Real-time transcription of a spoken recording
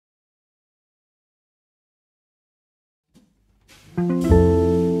Going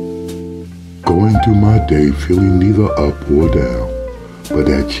through my day feeling neither up or down, but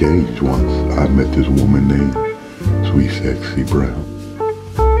that changed once I met this woman named Sweet Sexy Brown.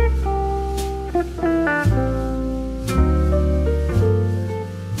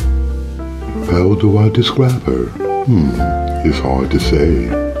 How do I describe her? It's hard to say.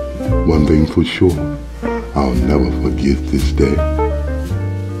 One thing for sure, I'll never forget this day.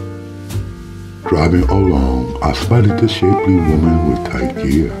 Driving along, I spotted the shapely woman with tight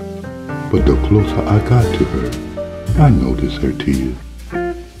gear. But the closer I got to her, I noticed her tears.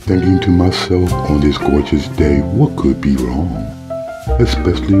 Thinking to myself on this gorgeous day, what could be wrong?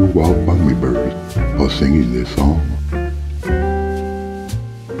 Especially while hummingbirds are singing their song.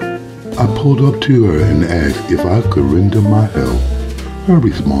 I pulled up to her and asked if I could render my help. Her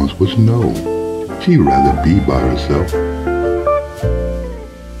response was no. She'd rather be by herself.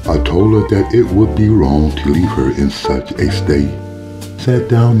 I told her that it would be wrong to leave her in such a state. Sat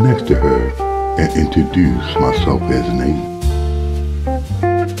down next to her and introduced myself as Nate.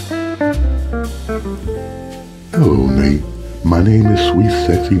 Hello, Nate. My name is Sweet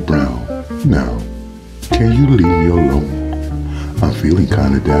Sexy Brown. Now, can you leave me alone? I'm feeling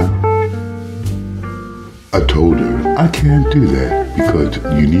kinda down. I told her I can't do that because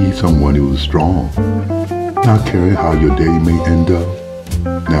you need someone who is strong, not caring how your day may end up.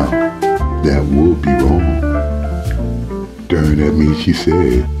 Now, that would be wrong. Staring at me, she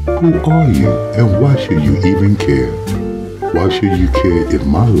said, who are you and why should you even care? Why should you care if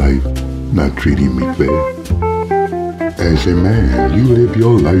my life not treating me fair? As a man, you live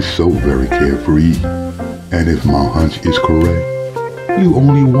your life so very carefree, and if my hunch is correct, you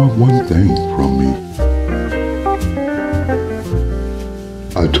only want one thing from me.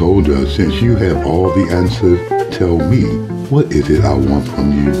 I told her, since you have all the answers, tell me, what is it I want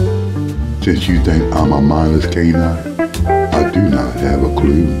from you? Since you think I'm a mindless canine, I do not have a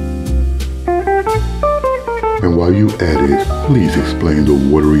clue. And while you at it, please explain the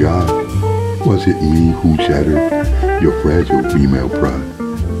watery eye. Was it me who shattered your fragile female pride?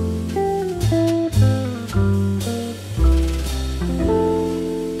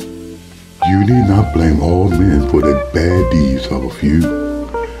 You need not blame all men for the bad deeds of a few.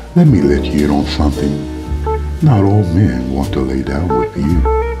 Let me let you in on something. Not all men want to lay down with you.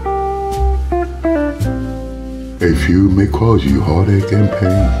 A few may cause you heartache and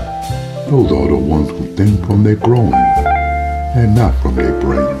pain. Those are the ones who think from their growing and not from their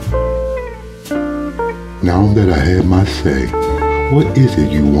brain. Now that I have my say, what is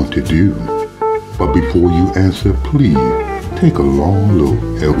it you want to do? But before you answer, please take a long look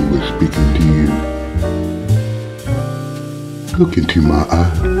at who is speaking to you. Look into my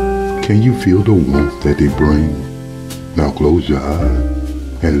eyes. Can you feel the warmth that they bring? Now close your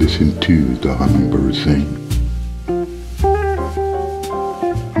eyes and listen to the hummingbird sing.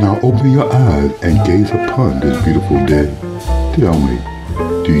 Now open your eyes and gaze upon this beautiful day. Tell me,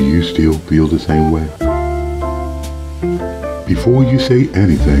 do you still feel the same way? Before you say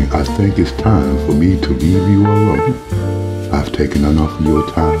anything, I think it's time for me to leave you alone. I've taken enough of your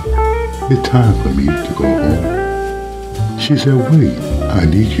time. It's time for me to go home. She said, wait, I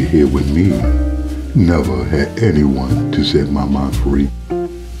need you here with me. Never had anyone to set my mind free.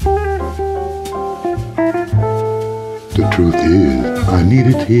 The truth is, I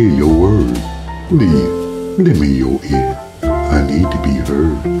needed to hear your words. Please, lend me your ear. I need to be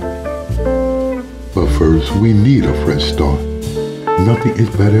heard. But first, we need a fresh start. Nothing is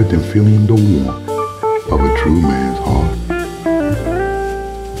better than feeling the warmth of a true man's heart.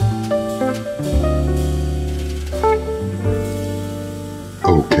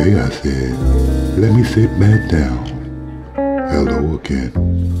 Okay, I said, let me sit back down. Hello again,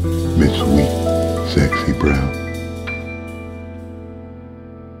 Miss Sweet Sexy Brown.